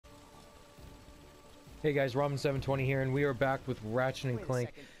Hey guys, Robin720 here, and we are back with Ratchet and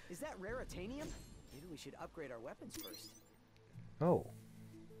Clank. Wait a second. Is that raritanium? Maybe we should upgrade our weapons first. Oh.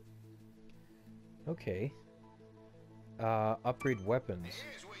 Okay. Upgrade weapons.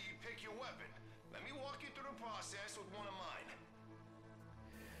 Here's where you pick your weapon. Let me walk you through the process with one of mine.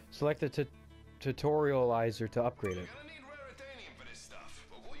 Select the tutorializer to upgrade it. You're gonna need raritanium for this stuff,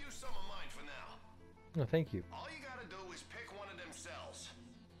 but we'll use some of mine for now. Oh, thank you. All you gotta do is pick one of them cells.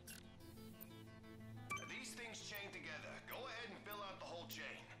 These things chain together. Go ahead and fill out the whole chain.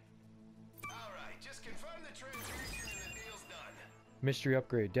 Alright, just confirm the transfusion and the deal's done. Mystery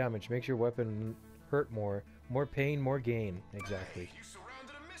upgrade. Damage. Makes your weapon hurt more. More pain, more gain. Exactly. Hey, you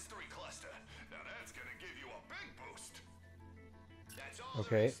surrounded a mystery cluster. Now that's gonna give you a big boost. That's all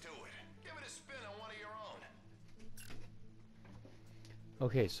there is to it. Give it a spin on one of your own.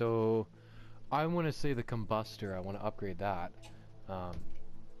 Okay, so I want to say the combustor. I want to upgrade that.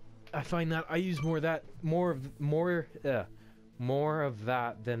 I find that I use more of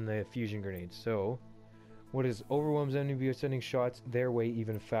that than the fusion grenades. So, what is overwhelms enemy sending shots their way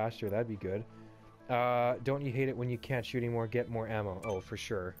even faster? That'd be good. Don't you hate it when you can't shoot anymore? Get more ammo. Oh, for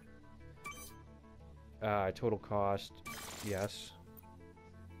sure. Total cost, yes.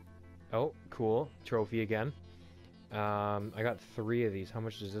 Oh, cool. Trophy again. I got 3 of these. How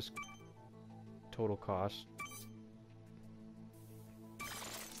much does this total cost?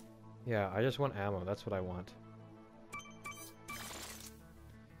 Yeah, I just want ammo. That's what I want.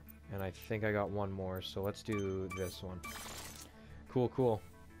 And I think I got one more, so let's do this one. Cool, cool.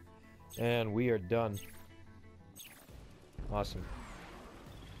 And we are done. Awesome.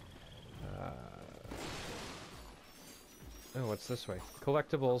 Oh, what's this way?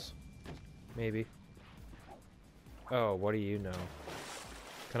 Collectibles. Maybe. Oh, what do you know?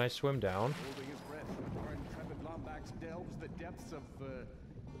 Can I swim down? Holding his breath, our intrepid Lombax delves the depths of,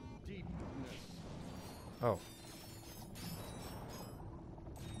 deepness. Oh.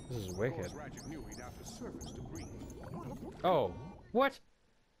 This is wicked. Of course, Ratchet knew he'd have to surface to breathe. Oh. What?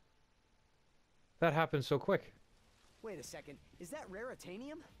 That happened so quick. Wait a second. Is that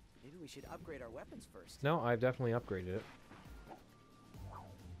raritanium? Maybe we should upgrade our weapons first. No, I've definitely upgraded it.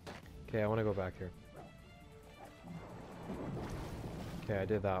 Okay, I want to go back here. Okay, I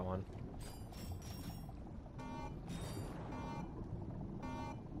did that one.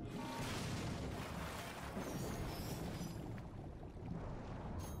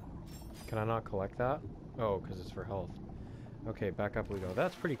 Can I not collect that? Oh, because it's for health. Okay, back up we go.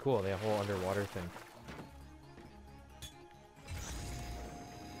 That's pretty cool, the whole underwater thing.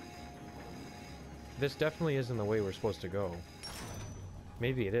 This definitely isn't the way we're supposed to go.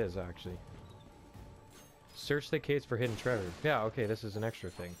 Maybe it is, actually. Search the caves for hidden treasure. Yeah, okay, this is an extra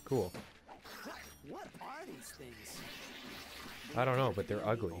thing. Cool. What are these things? I don't know, but they're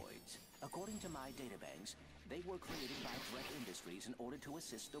ugly. According to my databanks, they were created by Threat Industries in order to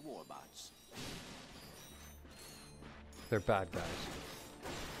assist the warbots. They're bad guys.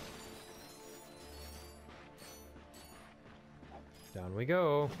 Down we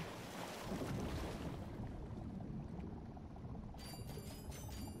go.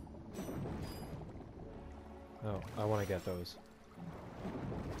 Oh, I want to get those.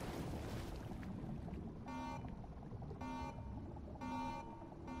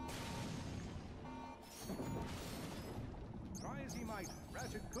 Try as he might,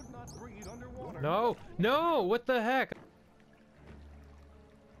 Ratchet could not breathe underwater. No! No! What the heck?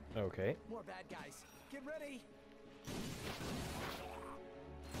 Okay. More bad guys. Get ready.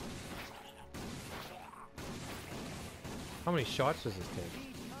 How many shots does this take?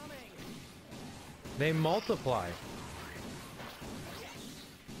 Keep coming. They multiply.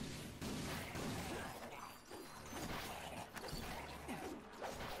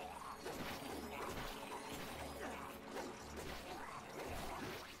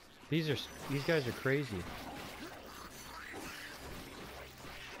 These guys are crazy.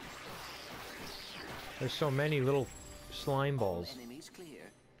 There's so many little slime balls. Enemies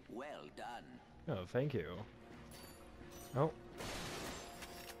clear. Well done. Oh, thank you. Oh.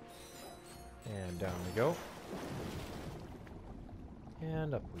 And down we go.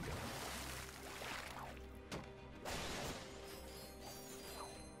 And up we go.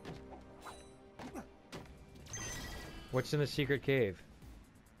 What's in the secret cave?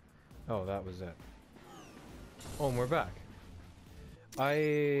 Oh, that was it. Oh, and we're back.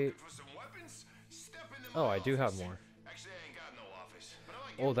 Oh, I do have more. Actually, I ain't got no office.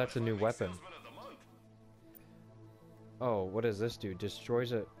 Oh, that's a new weapon. Oh, what does this do?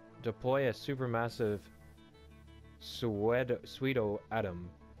 Deploy a supermassive pseudo atom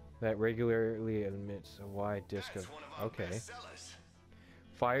that regularly emits a wide disk of... Okay.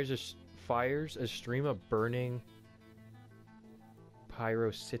 fires a stream of burning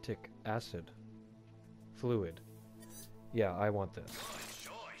pyrocytic acid fluid. Yeah, I want this.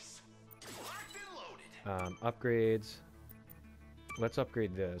 Good choice. Locked and loaded. Upgrades. Let's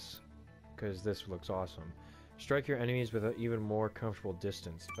upgrade this, because this looks awesome. Strike your enemies with an even more comfortable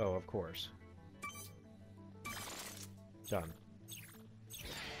distance. Oh, of course. Done.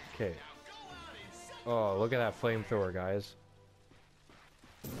 Okay. Oh, look at that flamethrower, guys.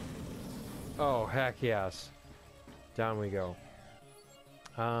 Oh, heck yes. Down we go.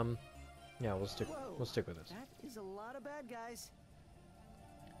 Yeah, we'll stick with this. That is a lot of bad guys.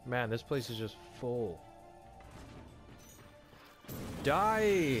 Man, this place is just full.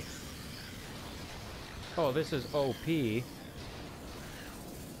 Die! Oh, this is OP.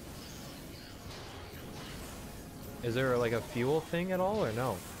 Is there like a fuel thing at all, or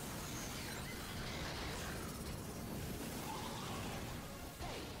no?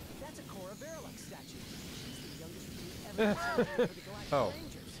 That's a Cora Verilic statue. She's the youngest recruit ever installed for the Galactic Oh.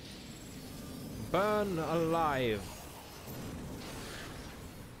 Rangers. Burn alive!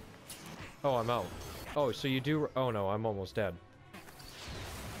 Oh, I'm out. Oh, so you do... Oh no, I'm almost dead.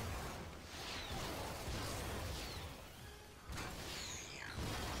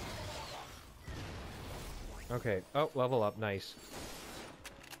 Okay. Oh, level up. Nice.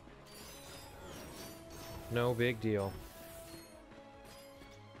 No big deal.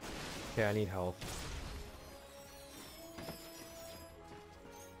 Okay, I need health.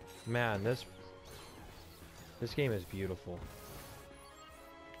 Man, this game is beautiful.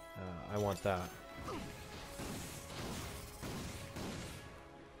 I want that.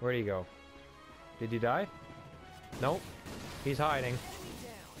 Where'd he go? Did he die? Nope. He's hiding.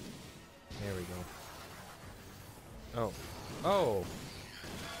 There we go. Oh. Oh!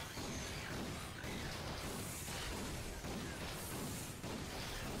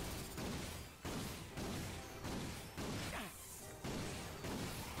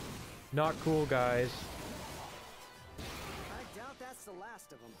 Not cool, guys. I doubt that's the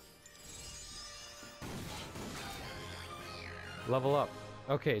last of them. Level up.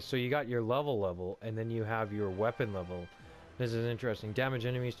 Okay, so you got your level, and then you have your weapon level. This is interesting. Damage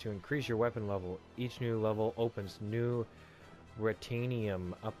enemies to increase your weapon level. Each new level opens new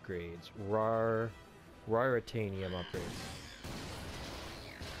Ratanium upgrades. Raritanium upgrades.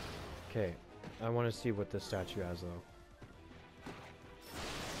 Okay, I want to see what this statue has, though.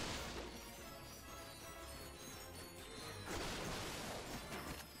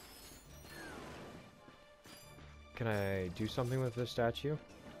 Can I do something with this statue?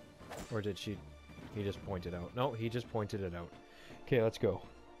 Or did he just point it out? No, he just pointed it out. Okay, let's go.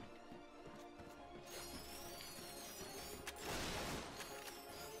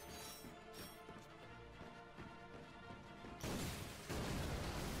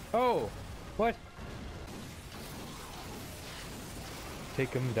 Oh! What?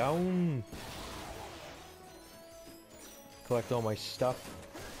 Take him down! Collect all my stuff.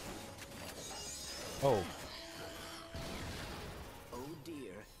 Oh. Oh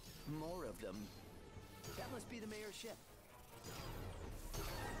dear, more of them. That must be the mayor's ship.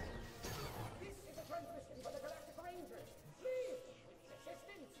 This is a transmission for the Galactic Rangers. Please, with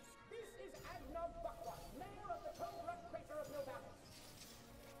assistance. This is Admiral Buckwash, mayor of the Cold Rock Crater of Novata.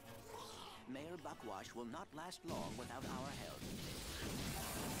 Mayor Buckwash will not last long without our help.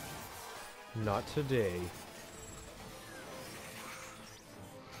 Not today.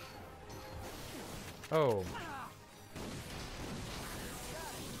 Oh.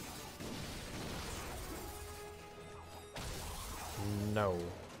 No.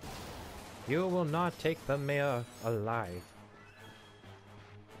 You will not take the mayor alive.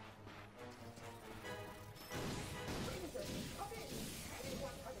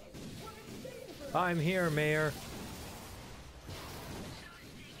 I'm here, Mayor.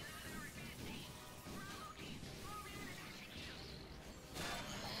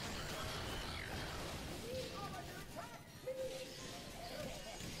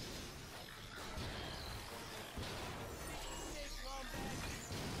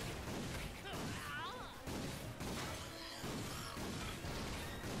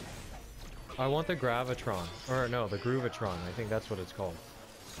 I want the Gravitron. Or no, the Groovatron. I think that's what it's called.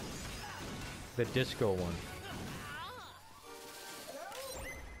 The disco one.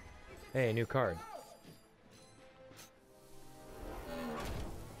 Hey, new card.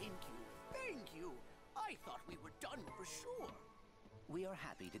 Thank you. I thought we were done for sure. We are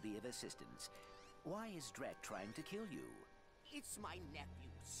happy to be of assistance. Why is Drek trying to kill you? It's my nephew,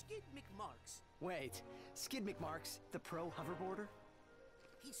 Skid McMarks. Wait, Skid McMarks, the pro hoverboarder?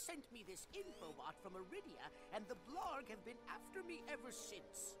 He sent me this infobot from Iridia, and the Blarg have been after me ever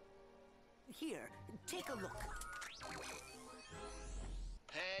since. Here, take a look.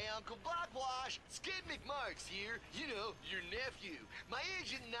 Hey, Uncle Blackwash! Skid McMarks here. You know, your nephew. My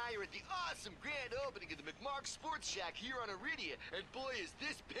agent and I are at the awesome grand opening of the McMarks Sports Shack here on Iridia, and boy, is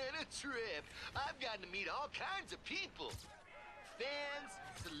this been a trip. I've gotten to meet all kinds of people. Fans,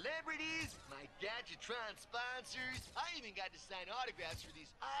 celebrities, my Gadgetron sponsors. I even got to sign autographs for these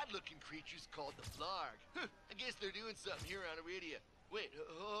odd-looking creatures called the Flarg. I guess they're doing something here on Iridia. Wait,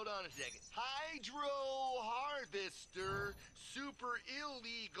 hold on a second. Hydro Harvester Super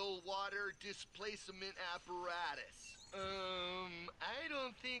Illegal Water Displacement Apparatus. I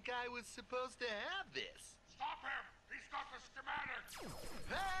don't think I was supposed to have this. Stop him! He's got the schematics!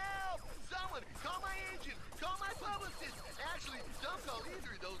 Help! Someone! Call my agent! Call my publicist! Actually, don't call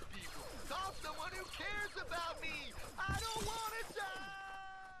either of those people. Call someone who cares about me! I don't want to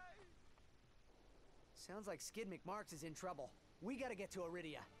die! Sounds like Skid McMarks is in trouble. We gotta get to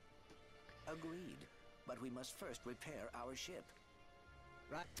Iridia. Agreed. But we must first repair our ship.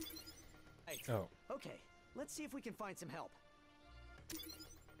 Right. Oh. Okay, let's see if we can find some help.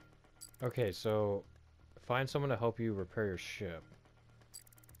 Okay, so find someone to help you repair your ship.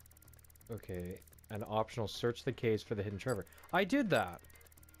 Okay, an optional search the caves for the hidden treasure. I did that!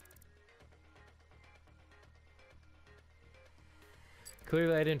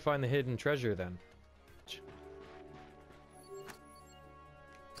 Clearly I didn't find the hidden treasure then.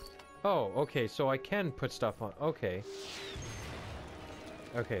 Oh, okay, so I can put stuff on. Okay.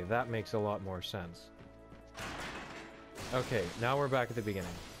 Okay, that makes a lot more sense. Okay, now we're back at the beginning.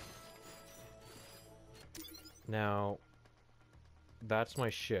 Now, that's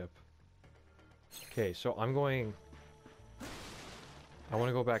my ship. Okay, so I'm going... I want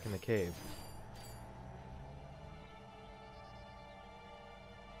to go back in the cave.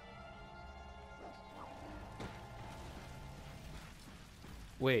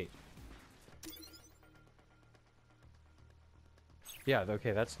 Wait. Yeah,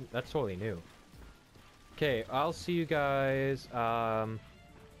 okay, that's totally new. Okay, I'll see you guys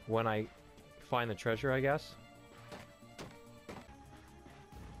when I find the treasure, I guess.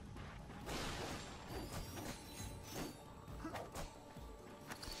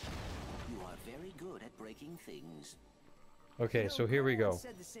 You are very good at breaking things. Okay, so here we go.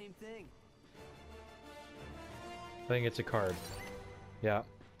 Said the same thing. I think it's a card. Yeah,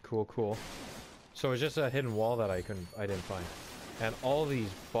 cool, cool. So it's just a hidden wall that I didn't find. And all these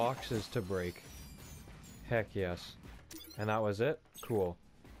boxes to break. Heck yes. And that was it? Cool.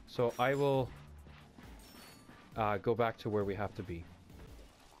 So I will go back to where we have to be.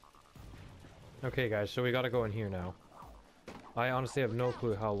 Okay guys, so we gotta go in here now. I honestly have no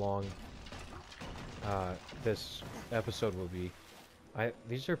clue how long this episode will be.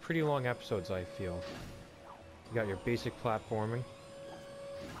 These are pretty long episodes, I feel. You got your basic platforming.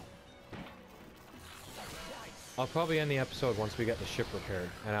 I'll probably end the episode once we get the ship repaired,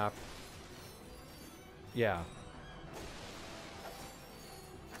 and yeah.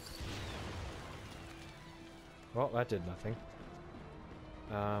 Well, that did nothing.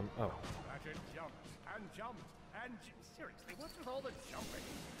 Oh. Ratchet jumped and jumped and seriously, what's with all the jumping?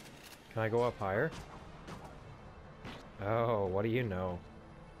 Can I go up higher? Oh, what do you know?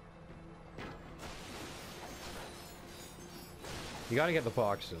 You gotta get the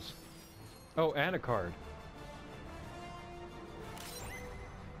boxes. Oh, and a card.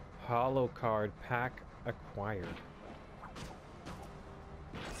 Hollow card pack acquired.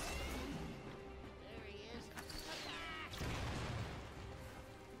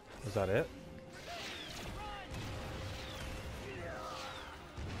 Is that it?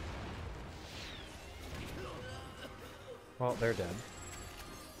 Well, they're dead.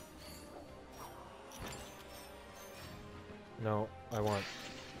 No,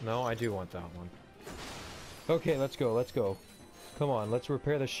 no, I do want that one. Okay, let's go, let's go. Come on, let's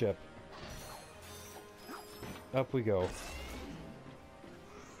repair the ship. Up we go.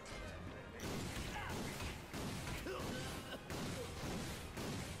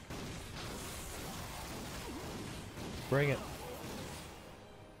 Bring it.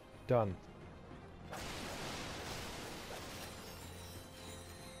 Done.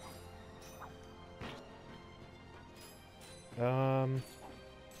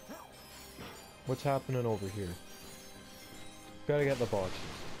 What's happening over here? Gotta get the boxes.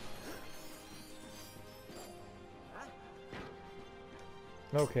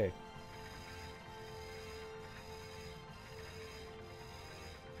 Okay.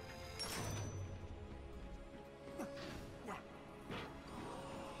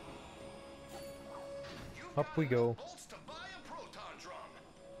 Up we go.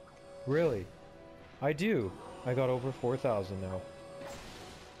 Really? I do. I got over 4,000 now.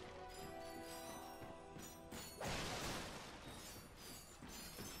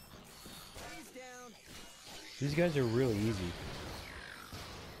 These guys are really easy.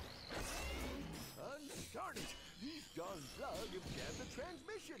 Uncharted! These darn plug have jammed the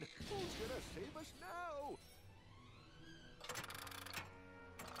transmission! Who's gonna save us now?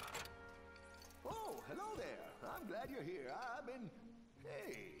 Oh, hello there. I'm glad you're here. I've been...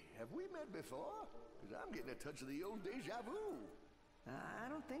 Hey, have we met before? Because I'm getting a touch of the old deja vu. I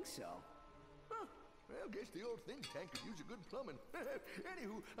don't think so. Huh. Well, guess the old think tank could use a good plumbing.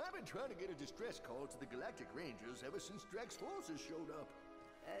 Anywho, I've been trying to get a distress call to the Galactic Rangers ever since Drax's forces showed up.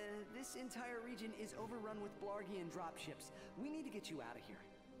 This entire region is overrun with Blargian dropships. We need to get you out of here.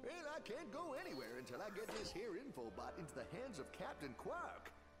 Well, I can't go anywhere until I get this here infobot into the hands of Captain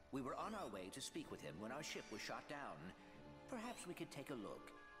Quark. We were on our way to speak with him when our ship was shot down. Perhaps we could take a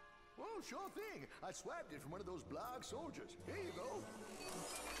look. Well, sure thing. I swiped it from one of those Blarg soldiers. Here you go.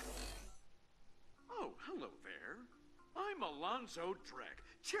 Oh, hello there. I'm Alonzo Drek,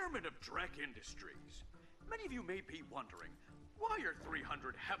 chairman of Drek Industries. Many of you may be wondering, why are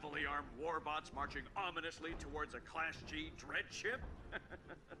 300 heavily armed warbots marching ominously towards a Class G dread ship?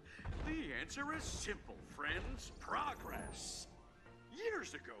 The answer is simple, friends. Progress.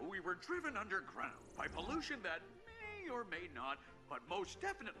 Years ago, we were driven underground by pollution that may or may not, but most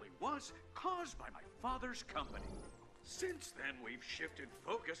definitely was, caused by my father's company. Since then, we've shifted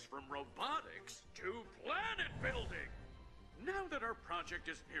focus from robotics to planet building. Now that our project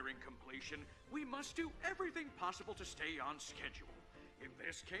is nearing completion, we must do everything possible to stay on schedule. In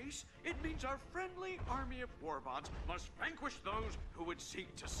this case, it means our friendly army of warbots must vanquish those who would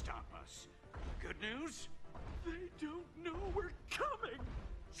seek to stop us. Good news? They don't know we're coming!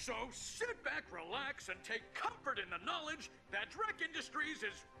 So sit back, relax, and take comfort in the knowledge that Drek Industries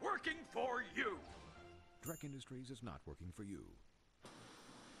is working for you! Drek Industries is not working for you.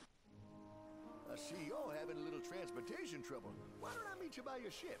 I see you're having a little transportation trouble. Why don't I meet you by your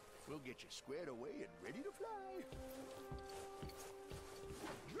ship? We'll get you squared away and ready to fly.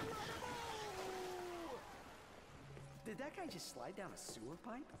 Did that guy just slide down a sewer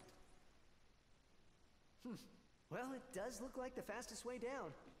pipe? Well, it does look like the fastest way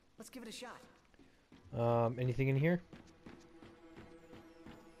down. Let's give it a shot. Anything in here?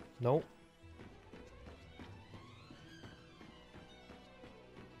 Nope.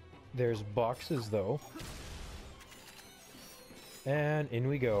 There's boxes, though. And in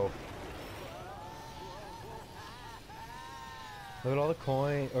we go. Look at all the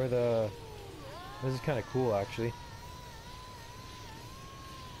coin, or the... This is kind of cool, actually.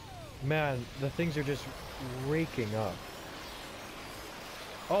 Man, the things are just raking up.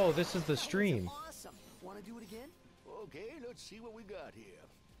 Oh, this is the stream. Awesome. Want to do it again? Okay, let's see what we got here.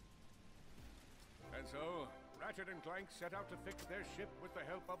 And so, Ratchet and Clank set out to fix their ship with the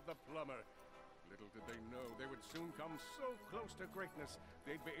help of the plumber. Little did they know they would soon come so close to greatness,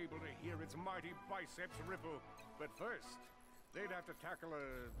 they'd be able to hear its mighty biceps ripple. But first, they'd have to tackle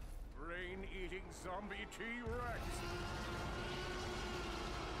a brain-eating zombie T-Rex.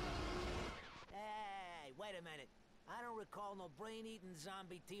 Hey, wait a minute. I don't recall no brain-eating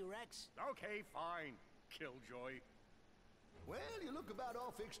zombie T-Rex. Okay, fine, Killjoy. Well, you look about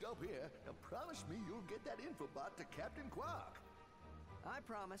all fixed up here. Now promise me you'll get that infobot to Captain Quark. I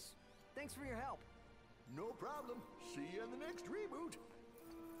promise. Thanks for your help. No problem. See you in the next reboot.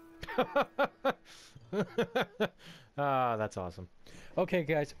 Ah, that's awesome. Okay,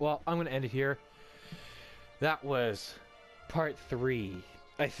 guys. Well, I'm going to end it here. That was part 3,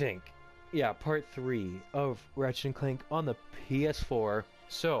 I think. Yeah, part 3 of Ratchet and Clank on the PS4.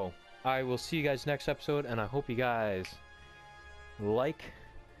 So, I will see you guys next episode, and I hope you guys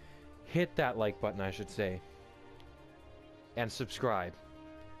hit that like button, I should say, and subscribe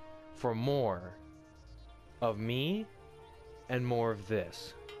for more of me and more of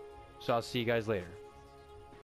this. So I'll see you guys later.